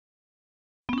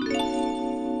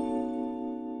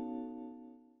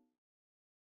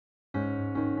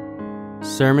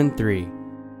Sermon 3.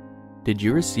 Did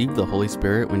you receive the Holy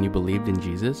Spirit when you believed in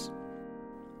Jesus?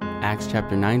 Acts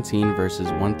chapter 19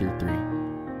 verses 1 through 3.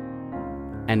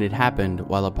 And it happened,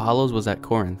 while Apollos was at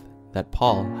Corinth, that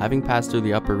Paul, having passed through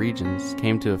the upper regions,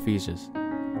 came to Ephesus.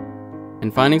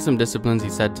 And finding some disciples, he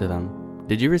said to them,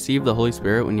 Did you receive the Holy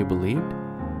Spirit when you believed?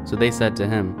 So they said to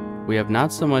him, We have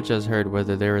not so much as heard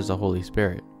whether there is a Holy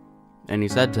Spirit. And he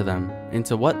said to them,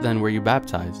 Into what then were you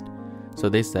baptized? So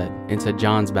they said, Into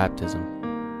John's baptism.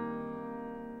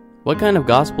 What kind of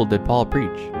gospel did Paul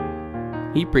preach?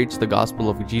 He preached the gospel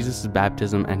of Jesus'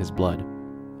 baptism and his blood.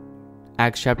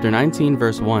 Acts chapter 19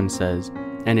 verse 1 says,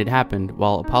 And it happened,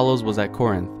 while Apollos was at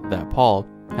Corinth, that Paul,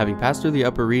 having passed through the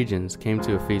upper regions, came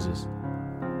to Ephesus.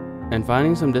 And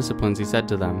finding some disciples, he said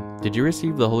to them, Did you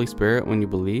receive the Holy Spirit when you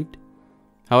believed?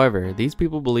 However, these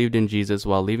people believed in Jesus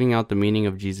while leaving out the meaning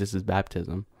of Jesus'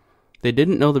 baptism. They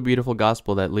didn't know the beautiful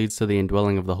gospel that leads to the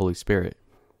indwelling of the Holy Spirit.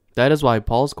 That is why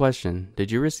Paul's question,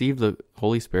 Did you receive the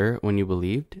Holy Spirit when you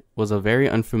believed? Was a very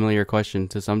unfamiliar question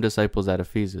to some disciples at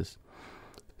Ephesus.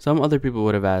 Some other people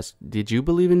would have asked, Did you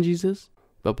believe in Jesus?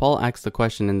 But Paul asked the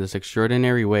question in this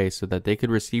extraordinary way so that they could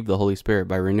receive the Holy Spirit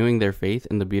by renewing their faith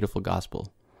in the beautiful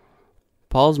gospel.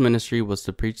 Paul's ministry was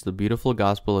to preach the beautiful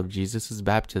gospel of Jesus'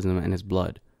 baptism and his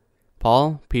blood.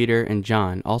 Paul, Peter, and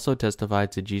John also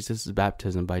testified to Jesus'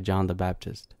 baptism by John the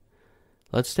Baptist.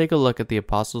 Let's take a look at the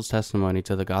apostles' testimony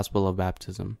to the gospel of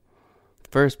baptism.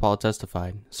 First, Paul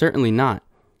testified, Certainly not.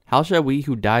 How shall we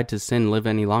who died to sin live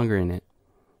any longer in it?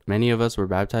 Many of us were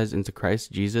baptized into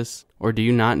Christ Jesus, or do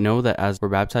you not know that as we're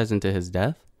baptized into his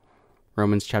death?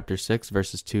 Romans chapter 6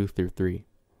 verses 2 through 3.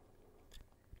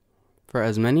 For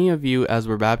as many of you as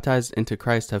were baptized into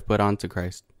Christ have put on to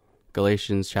Christ.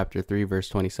 Galatians chapter 3 verse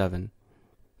 27.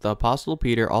 The apostle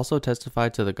Peter also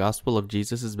testified to the gospel of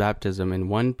Jesus' baptism in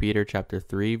 1 Peter chapter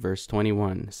 3 verse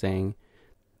 21, saying,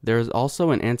 There is also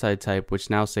an antitype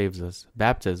which now saves us,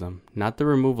 baptism, not the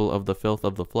removal of the filth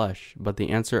of the flesh, but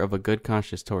the answer of a good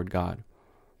conscience toward God,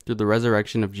 through the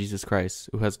resurrection of Jesus Christ,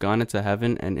 who has gone into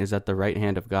heaven and is at the right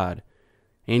hand of God,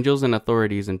 angels and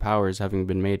authorities and powers having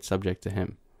been made subject to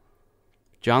him.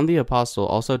 John the apostle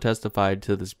also testified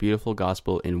to this beautiful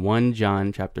gospel in 1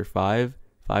 John chapter 5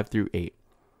 through 8.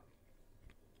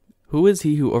 Who is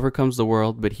he who overcomes the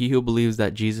world but he who believes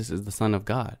that Jesus is the Son of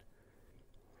God?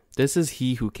 This is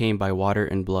he who came by water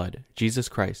and blood, Jesus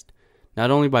Christ,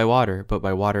 not only by water, but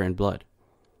by water and blood.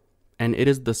 And it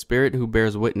is the Spirit who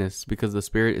bears witness, because the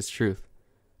Spirit is truth.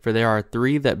 For there are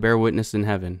three that bear witness in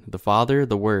heaven, the Father,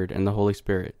 the Word, and the Holy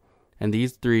Spirit, and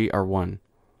these three are one.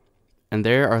 And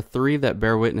there are three that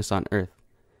bear witness on earth,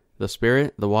 the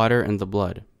Spirit, the water, and the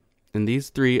blood, and these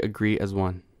three agree as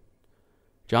one.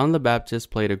 John the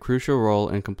Baptist played a crucial role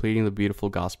in completing the beautiful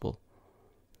gospel.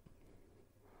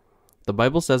 The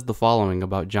Bible says the following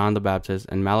about John the Baptist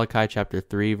in Malachi chapter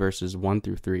 3 verses 1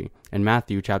 through 3 and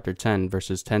Matthew chapter 10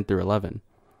 verses 10 through 11.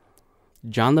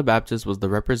 John the Baptist was the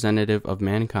representative of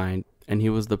mankind, and he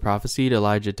was the prophesied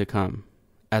Elijah to come,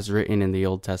 as written in the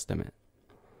Old Testament.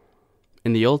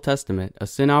 In the Old Testament, a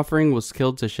sin offering was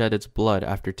killed to shed its blood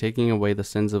after taking away the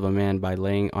sins of a man by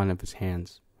laying on of his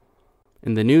hands.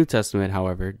 In the New Testament,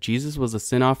 however, Jesus was a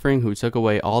sin offering who took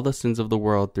away all the sins of the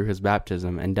world through his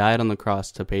baptism and died on the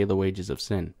cross to pay the wages of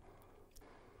sin.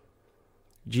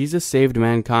 Jesus saved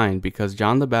mankind because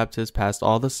John the Baptist passed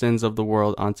all the sins of the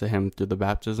world onto him through the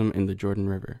baptism in the Jordan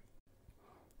River.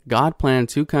 God planned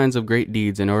two kinds of great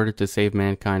deeds in order to save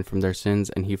mankind from their sins,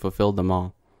 and he fulfilled them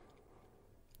all.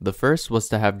 The first was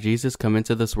to have Jesus come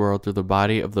into this world through the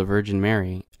body of the Virgin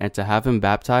Mary, and to have him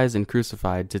baptized and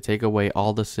crucified to take away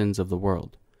all the sins of the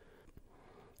world.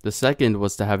 The second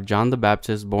was to have John the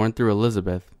Baptist born through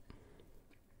Elizabeth.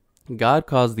 God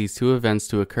caused these two events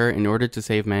to occur in order to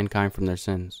save mankind from their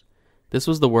sins. This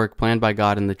was the work planned by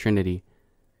God in the Trinity.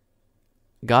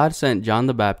 God sent John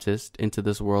the Baptist into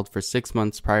this world for 6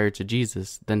 months prior to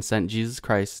Jesus, then sent Jesus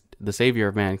Christ, the Savior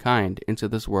of mankind, into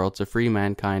this world to free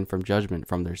mankind from judgment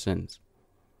from their sins.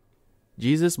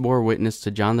 Jesus bore witness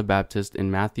to John the Baptist in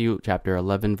Matthew chapter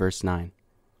 11 verse 9.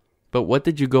 But what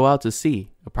did you go out to see?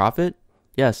 A prophet?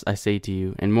 Yes, I say to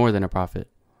you, and more than a prophet.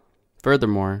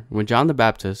 Furthermore, when John the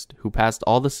Baptist, who passed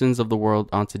all the sins of the world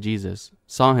onto Jesus,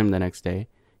 saw him the next day,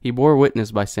 he bore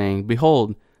witness by saying,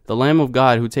 Behold, the Lamb of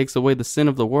God who takes away the sin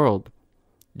of the world.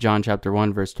 John chapter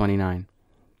 1 verse 29.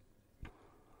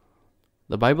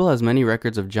 The Bible has many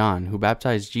records of John, who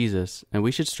baptized Jesus, and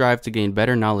we should strive to gain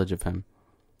better knowledge of him.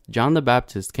 John the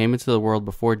Baptist came into the world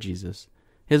before Jesus.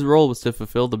 His role was to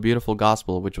fulfill the beautiful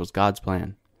gospel, which was God's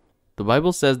plan. The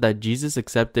Bible says that Jesus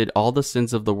accepted all the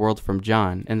sins of the world from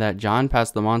John, and that John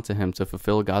passed them on to him to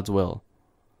fulfill God's will.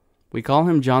 We call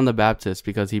him John the Baptist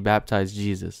because he baptized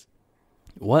Jesus.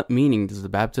 What meaning does the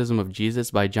baptism of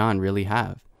Jesus by John really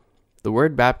have? The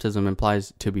word baptism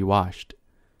implies to be washed.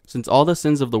 Since all the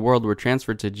sins of the world were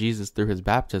transferred to Jesus through his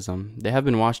baptism, they have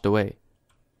been washed away.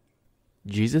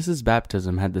 Jesus'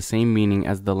 baptism had the same meaning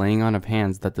as the laying on of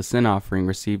hands that the sin offering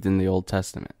received in the Old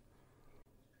Testament.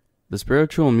 The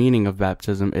spiritual meaning of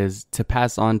baptism is to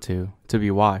pass on to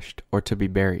be washed, or to be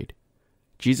buried.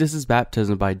 Jesus'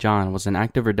 baptism by John was an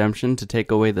act of redemption to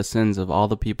take away the sins of all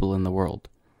the people in the world.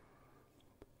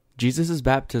 Jesus'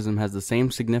 baptism has the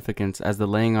same significance as the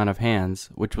laying on of hands,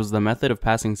 which was the method of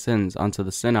passing sins onto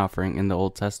the sin offering in the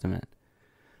Old Testament.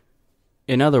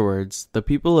 In other words, the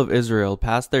people of Israel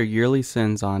passed their yearly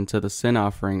sins on to the sin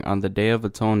offering on the Day of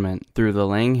Atonement through the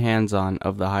laying hands on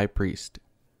of the high priest.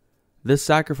 This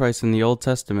sacrifice in the Old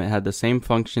Testament had the same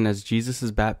function as Jesus'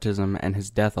 baptism and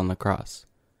his death on the cross.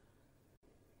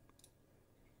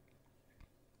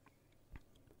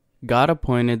 God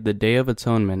appointed the Day of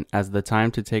Atonement as the time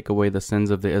to take away the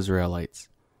sins of the Israelites.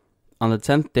 On the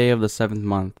 10th day of the seventh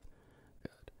month,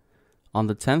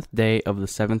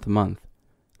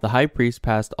 the high priest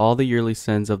passed all the yearly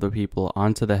sins of the people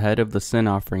onto the head of the sin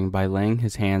offering by laying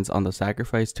his hands on the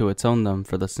sacrifice to atone them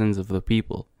for the sins of the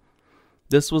people.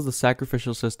 This was the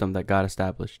sacrificial system that God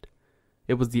established.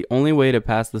 It was the only way to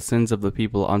pass the sins of the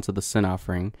people onto the sin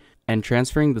offering, and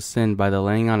transferring the sin by the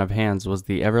laying on of hands was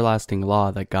the everlasting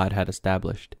law that God had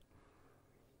established.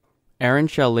 Aaron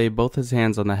shall lay both his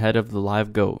hands on the head of the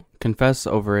live goat, confess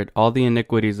over it all the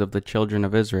iniquities of the children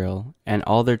of Israel, and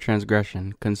all their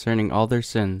transgression, concerning all their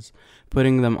sins,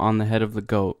 putting them on the head of the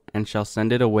goat, and shall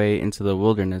send it away into the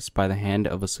wilderness by the hand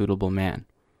of a suitable man.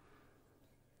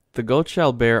 The goat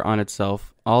shall bear on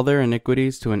itself all their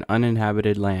iniquities to an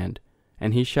uninhabited land,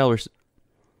 and he shall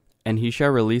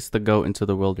release the goat into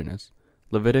the wilderness.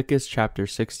 Leviticus chapter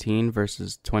 16,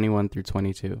 verses 21 through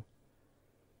 22.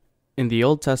 In the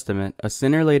Old Testament, a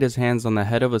sinner laid his hands on the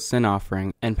head of a sin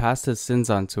offering and passed his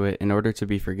sins onto it in order to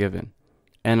be forgiven.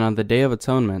 And on the Day of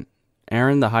Atonement,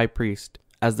 Aaron the high priest,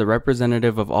 as the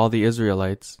representative of all the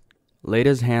Israelites, laid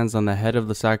his hands on the head of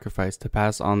the sacrifice to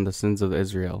pass on the sins of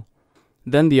Israel.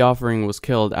 Then the offering was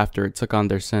killed after it took on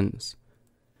their sins.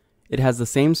 It has the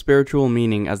same spiritual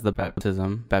meaning as the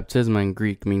baptism, baptisma in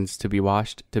Greek means to be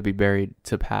washed, to be buried,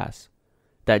 to pass,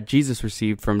 that Jesus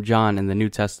received from John in the New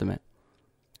Testament.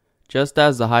 Just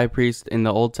as the high priest in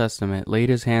the Old Testament laid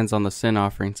his hands on the sin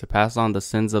offering to pass on the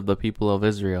sins of the people of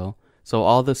Israel, so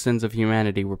all the sins of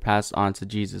humanity were passed on to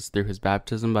Jesus through his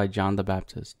baptism by John the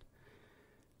Baptist.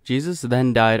 Jesus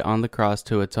then died on the cross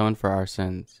to atone for our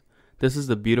sins. This is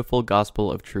the beautiful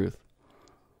gospel of truth.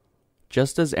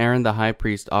 Just as Aaron the high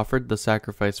priest offered the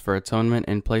sacrifice for atonement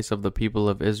in place of the people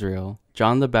of Israel,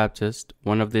 John the Baptist,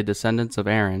 one of the descendants of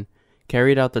Aaron,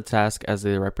 carried out the task as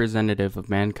the representative of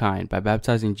mankind by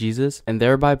baptizing Jesus and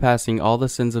thereby passing all the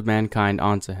sins of mankind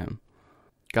on to him.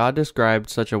 God described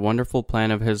such a wonderful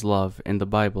plan of his love in the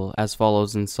Bible as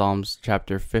follows in Psalms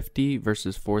chapter 50,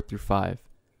 verses 4 through 5.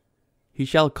 He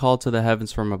shall call to the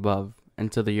heavens from above,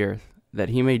 and to the earth, that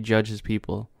he may judge his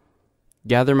people.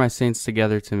 Gather my saints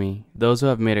together to me, those who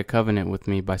have made a covenant with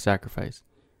me by sacrifice.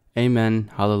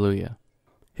 Amen. Hallelujah.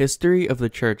 History of the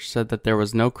church said that there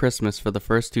was no Christmas for the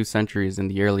first 2 centuries in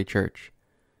the early church.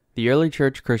 The early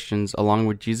church Christians, along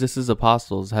with Jesus'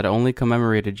 apostles, had only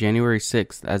commemorated January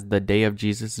 6th as the day of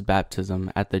Jesus'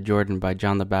 baptism at the Jordan by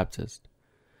John the Baptist.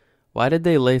 Why did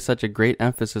they lay such a great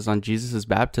emphasis on Jesus'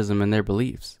 baptism in their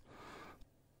beliefs?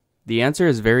 The answer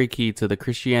is very key to the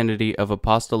Christianity of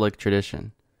apostolic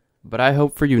tradition, but I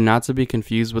hope for you not to be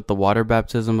confused with the water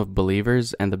baptism of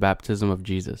believers and the baptism of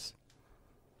Jesus.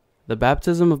 The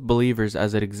baptism of believers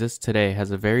as it exists today has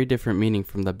a very different meaning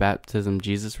from the baptism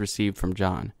Jesus received from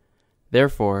John.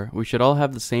 Therefore, we should all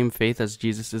have the same faith as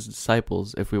Jesus'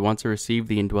 disciples if we want to receive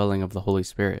the indwelling of the Holy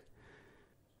Spirit.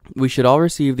 We should all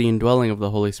receive the indwelling of the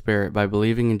Holy Spirit by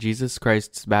believing in Jesus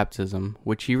Christ's baptism,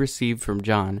 which he received from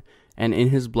John, and in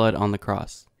his blood on the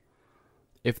cross.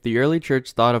 If the early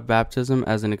church thought of baptism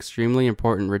as an extremely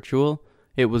important ritual,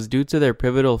 it was due to their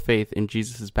pivotal faith in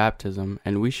Jesus' baptism,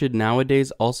 and we should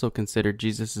nowadays also consider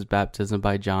Jesus' baptism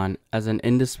by John as an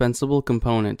indispensable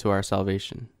component to our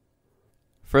salvation.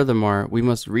 Furthermore, we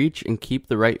must reach and keep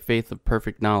the right faith of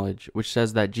perfect knowledge, which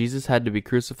says that Jesus had to be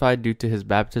crucified due to his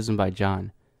baptism by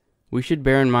John. We should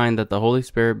bear in mind that the Holy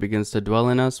Spirit begins to dwell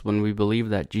in us when we believe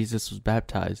that Jesus was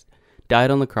baptized, died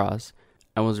on the cross,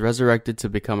 and was resurrected to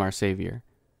become our Savior.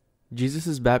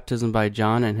 Jesus' baptism by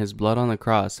John and his blood on the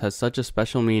cross has such a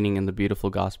special meaning in the beautiful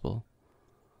gospel.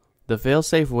 The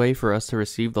fail-safe way for us to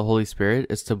receive the Holy Spirit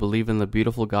is to believe in the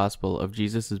beautiful gospel of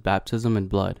Jesus' baptism and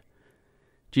blood.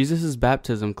 Jesus'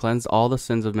 baptism cleansed all the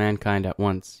sins of mankind at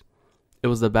once. It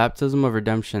was the baptism of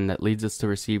redemption that leads us to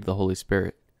receive the Holy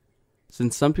Spirit.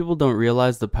 Since some people don't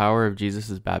realize the power of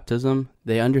Jesus' baptism,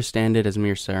 they understand it as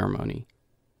mere ceremony.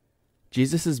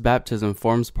 Jesus' baptism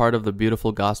forms part of the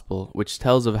beautiful gospel, which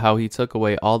tells of how he took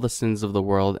away all the sins of the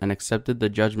world and accepted the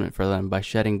judgment for them by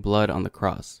shedding blood on the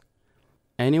cross.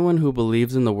 Anyone who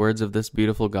believes in the words of this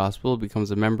beautiful gospel becomes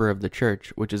a member of the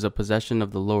church, which is a possession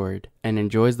of the Lord, and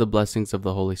enjoys the blessings of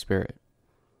the Holy Spirit.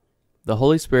 The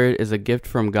Holy Spirit is a gift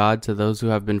from God to those who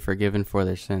have been forgiven for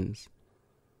their sins.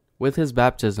 With his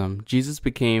baptism, Jesus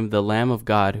became the Lamb of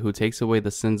God who takes away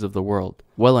the sins of the world.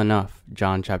 Well enough,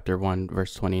 John chapter 1,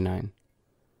 verse 29.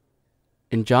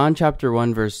 In John chapter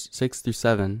 1, verse 6 through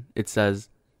 7, it says,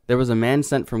 "There was a man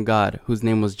sent from God, whose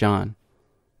name was John.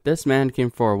 This man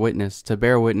came for a witness, to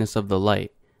bear witness of the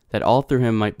light, that all through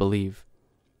him might believe."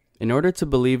 In order to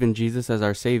believe in Jesus as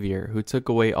our Savior, who took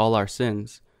away all our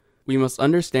sins, we must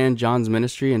understand John's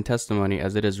ministry and testimony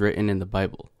as it is written in the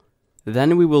Bible.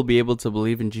 Then we will be able to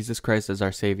believe in Jesus Christ as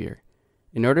our Savior.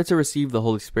 In order to receive the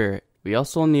Holy Spirit, we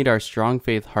also need our strong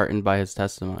faith heartened by his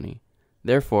testimony.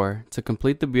 Therefore, to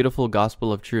complete the beautiful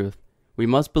gospel of truth, we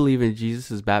must believe in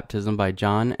Jesus' baptism by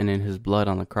John and in his blood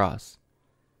on the cross.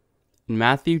 In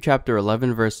Matthew chapter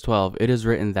 11 verse 12 it is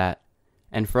written that,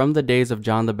 "And from the days of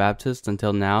John the Baptist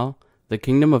until now, the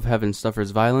kingdom of heaven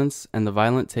suffers violence, and the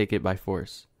violent take it by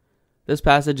force." This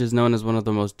passage is known as one of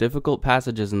the most difficult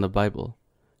passages in the Bible.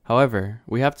 However,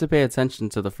 we have to pay attention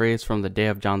to the phrase "from the day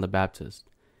of John the Baptist."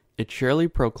 It surely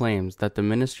proclaims that the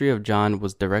ministry of John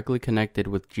was directly connected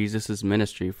with Jesus'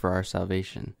 ministry for our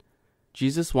salvation.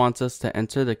 Jesus wants us to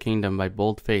enter the kingdom by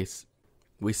bold faith.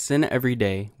 We sin every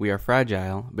day, we are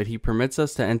fragile, but he permits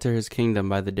us to enter his kingdom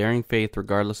by the daring faith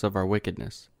regardless of our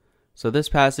wickedness. So this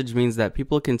passage means that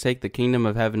people can take the kingdom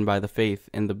of heaven by the faith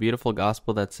in the beautiful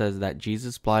gospel that says that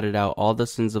Jesus blotted out all the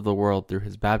sins of the world through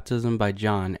his baptism by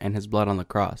John and his blood on the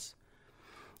cross.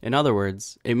 In other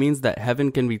words, it means that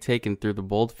heaven can be taken through the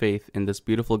bold faith in this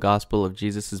beautiful gospel of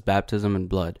Jesus' baptism and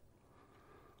blood.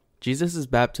 Jesus'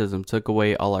 baptism took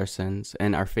away all our sins,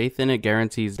 and our faith in it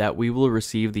guarantees that we will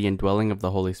receive the indwelling of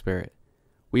the Holy Spirit.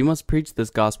 We must preach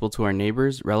this gospel to our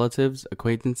neighbors, relatives,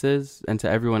 acquaintances, and to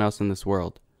everyone else in this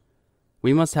world.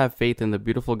 We must have faith in the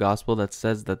beautiful gospel that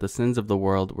says that the sins of the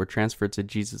world were transferred to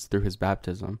Jesus through his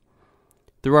baptism.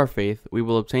 Through our faith, we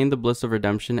will obtain the bliss of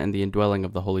redemption and the indwelling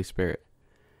of the Holy Spirit.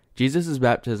 Jesus'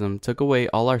 baptism took away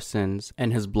all our sins,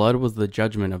 and his blood was the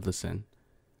judgment of the sin.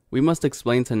 We must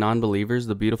explain to non-believers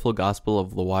the beautiful gospel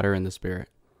of the water and the Spirit.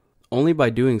 Only by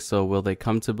doing so will they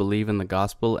come to believe in the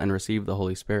gospel and receive the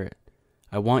Holy Spirit.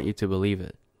 I want you to believe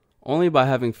it. Only by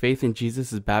having faith in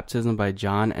Jesus' baptism by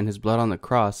John and his blood on the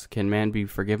cross can man be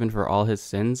forgiven for all his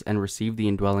sins and receive the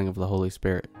indwelling of the Holy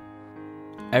Spirit.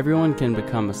 Everyone can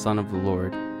become a son of the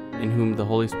Lord, in whom the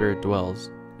Holy Spirit dwells,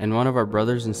 and one of our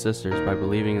brothers and sisters by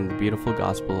believing in the beautiful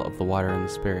gospel of the water and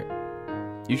the Spirit.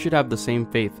 You should have the same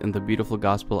faith in the beautiful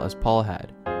gospel as Paul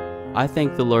had. I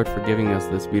thank the Lord for giving us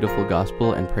this beautiful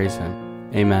gospel and praise him.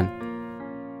 Amen.